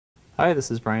Hi,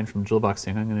 this is Bryan from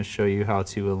Jewelboxing. I'm going to show you how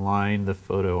to align the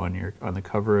photo on the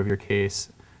cover of your case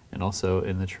and also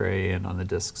in the tray and on the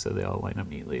disc so they all line up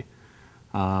neatly.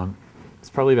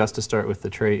 It's probably best to start with the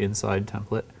tray inside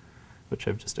template, which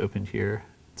I've just opened here.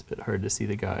 It's a bit hard to see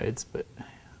the guides, but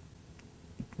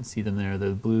you can see them there.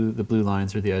 The blue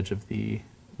lines are the edge of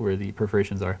where the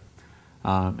perforations are.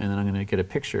 And then I'm going to get a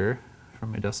picture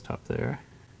from my desktop there.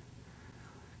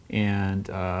 And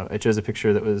I chose a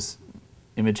picture that was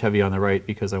image heavy on the right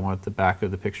because I want the back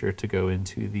of the picture to go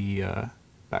into the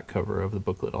back cover of the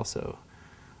booklet also.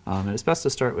 And it's best to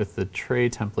start with the tray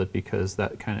template because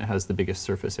that kind of has the biggest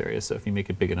surface area. So if you make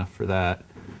it big enough for that,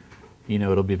 you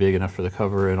know it'll be big enough for the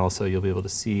cover, and also you'll be able to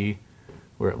see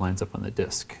where it lines up on the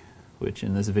disc, which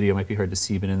in this video might be hard to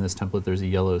see, but in this template there's a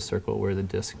yellow circle where the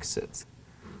disc sits.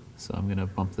 So I'm going to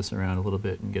bump this around a little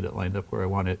bit and get it lined up where I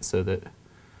want it so that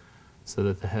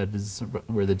the head is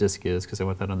where the disc is, because I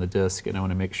want that on the disc, and I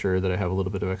want to make sure that I have a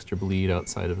little bit of extra bleed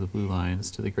outside of the blue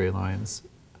lines to the gray lines,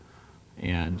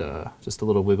 and just a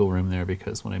little wiggle room there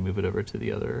because when I move it over to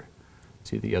the other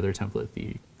template,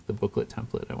 the booklet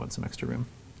template, I want some extra room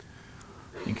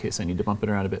in case I need to bump it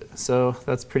around a bit. So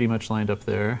that's pretty much lined up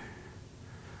there.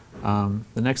 The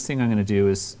next thing I'm going to do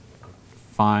is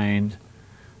find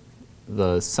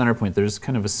the center point. There's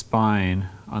kind of a spine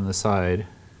on the side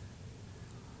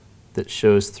that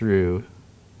shows through.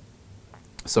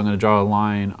 So I'm going to draw a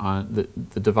line on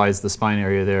that divides the spine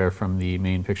area there from the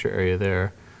main picture area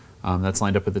there. That's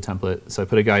lined up with the template. So I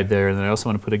put a guide there, and then I also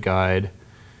want to put a guide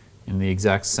in the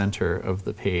exact center of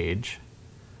the page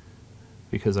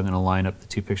because I'm going to line up the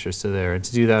two pictures to there. And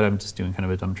to do that, I'm just doing kind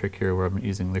of a dumb trick here where I'm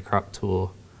using the crop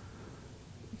tool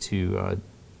to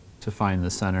find the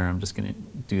center. I'm just going to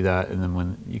do that, and then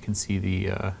when you can see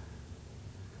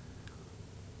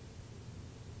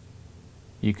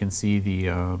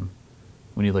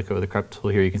when you let go of the crop tool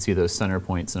here, you can see those center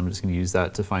points, and I'm just going to use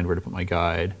that to find where to put my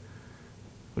guide,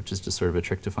 which is just sort of a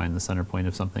trick to find the center point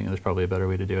of something. There's probably a better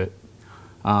way to do it.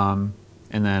 And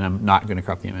then I'm not going to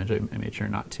crop the image. I made sure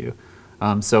not to.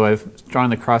 So I've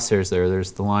drawn the crosshairs there.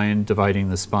 There's the line dividing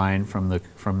the spine from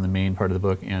the main part of the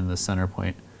book and the center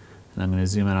point. And I'm going to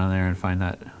zoom in on there and find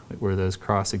that where those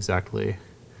cross exactly.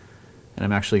 And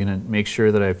I'm actually going to make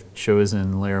sure that I've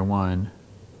chosen layer 1,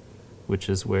 which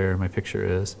is where my picture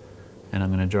is. And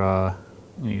I'm going to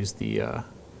use the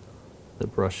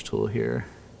brush tool here.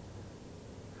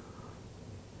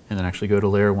 And then actually go to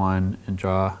layer 1 and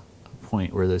draw a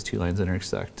point where those two lines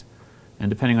intersect. And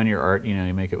depending on your art, you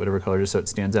make it whatever color just so it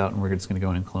stands out, and we're just going to go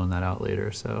in and clone that out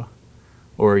later. So,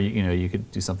 or you could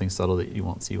do something subtle that you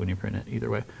won't see when you print it. Either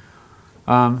way.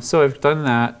 So I've done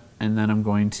that, and then I'm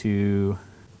going to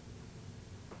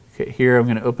here I'm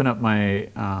going to open up my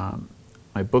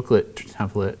my booklet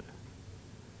template,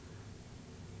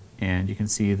 and you can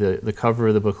see the cover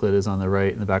of the booklet is on the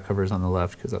right and the back cover is on the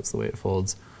left because that's the way it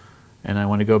folds. And I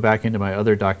want to go back into my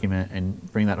other document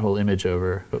and bring that whole image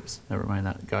over. Oops, never mind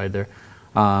that guide there.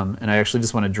 And I actually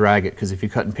just want to drag it because if you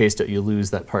cut and paste it, you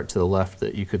lose that part to the left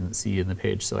that you couldn't see in the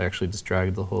page. So I actually just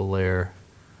dragged the whole layer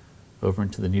over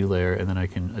into the new layer, and then I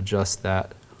can adjust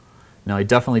that. Now I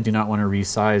definitely do not want to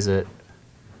resize it,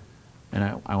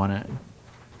 and I want to,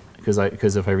 because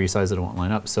if I resize it, it won't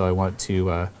line up. So I want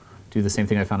to do the same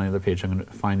thing I found on the other page. I'm going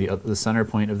to find the center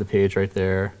point of the page right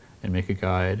there and make a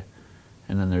guide.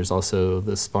 And then there's also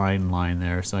the spine line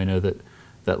there. So I know that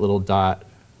that little dot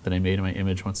that I made in my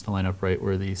image wants to line up right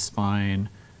where the spine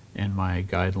and my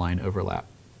guide line overlap.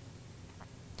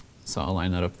 So I'll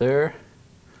line that up there.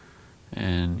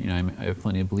 And I have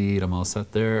plenty of bleed. I'm all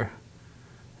set there.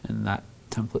 And that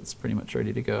template's pretty much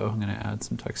ready to go. I'm going to add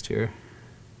some text here.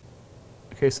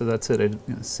 Okay, so that's it. I'm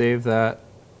going to save that.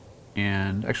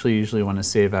 And actually, you usually want to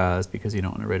save as because you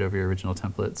don't want to write over your original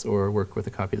templates or work with a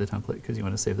copy of the template because you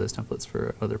want to save those templates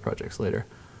for other projects later.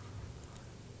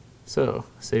 So,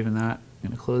 saving that, I'm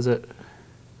going to close it.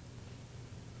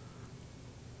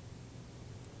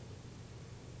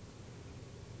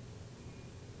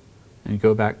 And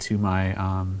go back to my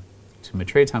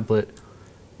tray template,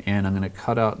 and I'm going to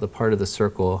cut out the part of the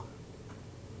circle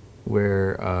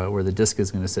where the disc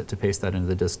is going to sit to paste that into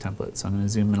the disc template. So I'm going to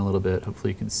zoom in a little bit.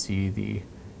 Hopefully you can see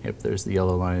yep, there's the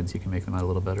yellow lines. You can make them out a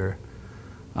little better.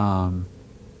 And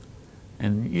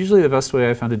usually the best way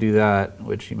I found to do that,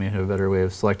 which you may have a better way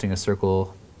of selecting a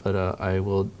circle, but I'm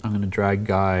going to drag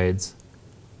guides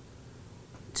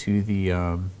to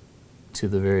the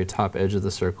very top edge of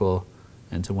the circle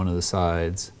and to one of the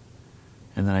sides.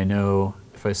 And then I know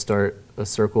if I start a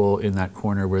circle in that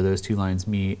corner where those two lines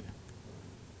meet,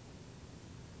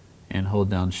 and hold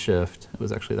down Shift, it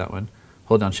was actually that one,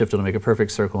 hold down Shift, it'll make a perfect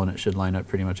circle, and it should line up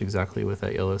pretty much exactly with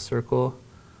that yellow circle.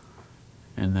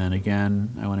 And then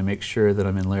again, I want to make sure that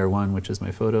I'm in layer 1, which is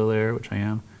my photo layer, which I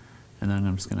am. And then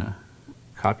I'm just going to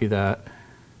copy that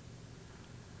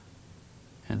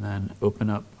and then open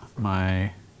up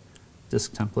my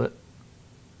disk template.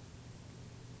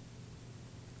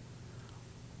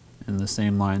 And the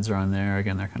same lines are on there.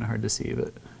 Again, they're kind of hard to see,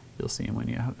 but you'll see them when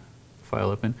you have the file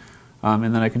open. And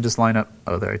then I can just line up,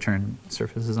 oh, there, I turned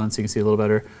surfaces on so you can see a little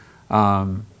better.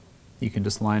 You can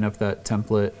just line up that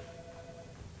template,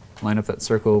 line up that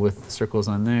circle with the circles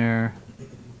on there.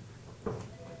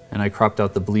 And I cropped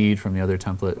out the bleed from the other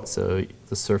template, so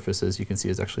the surfaces you can see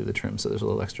is actually the trim, so there's a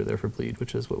little extra there for bleed,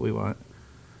 which is what we want.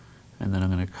 And then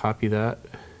I'm going to copy that.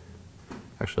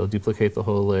 Actually, I'll duplicate the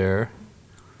whole layer,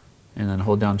 and then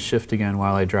hold down Shift again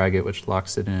while I drag it, which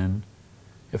locks it in.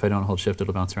 If I don't hold Shift,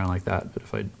 it'll bounce around like that, but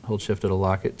if I hold Shift, it'll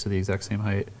lock it to the exact same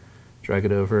height. Drag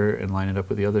it over and line it up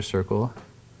with the other circle.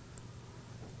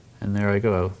 And there I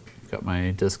go. I've got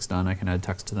my discs done. I can add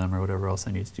text to them or whatever else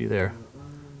I need to do there.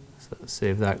 So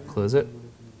save that, close it.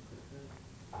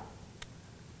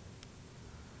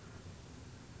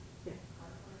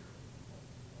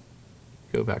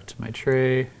 Go back to my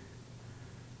tray,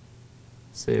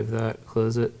 save that,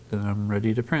 close it, and I'm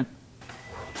ready to print.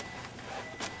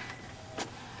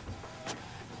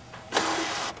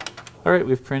 All right,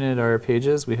 we've printed our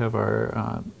pages. We have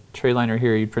our tray liner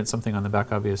here. You'd print something on the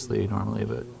back, obviously, normally,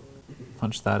 but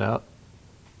punch that out.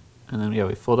 And then, yeah,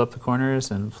 we fold up the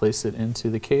corners and place it into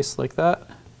the case like that.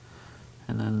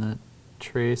 And then the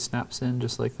tray snaps in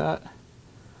just like that.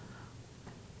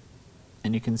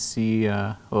 And you can see,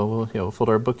 we'll fold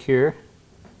our book here.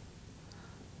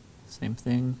 Same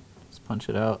thing, just punch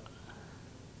it out.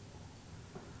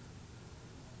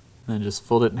 And then just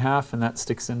fold it in half, and that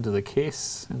sticks into the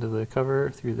case, into the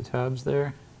cover through the tabs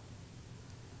there.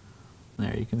 And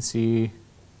there you can see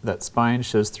that spine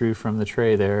shows through from the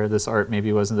tray there. This art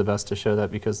maybe wasn't the best to show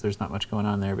that because there's not much going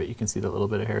on there, but you can see that little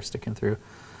bit of hair sticking through.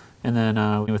 And then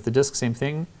with the disc, same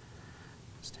thing.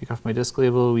 Just take off my disc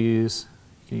label. You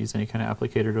can use any kind of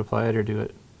applicator to apply it or do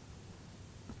it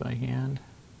by hand.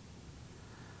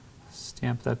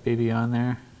 Stamp that baby on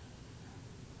there.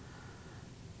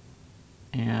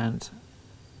 And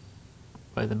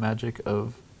by the magic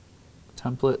of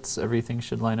templates, everything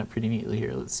should line up pretty neatly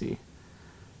here. Let's see.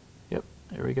 Yep,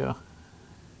 there we go.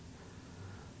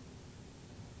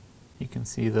 You can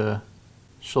see the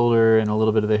shoulder and a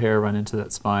little bit of the hair run into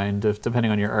that spine.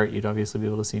 Depending on your art, you'd obviously be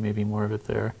able to see maybe more of it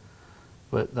there.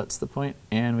 But that's the point,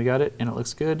 and we got it, and it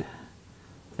looks good.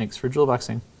 Thanks for jewel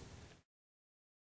boxing.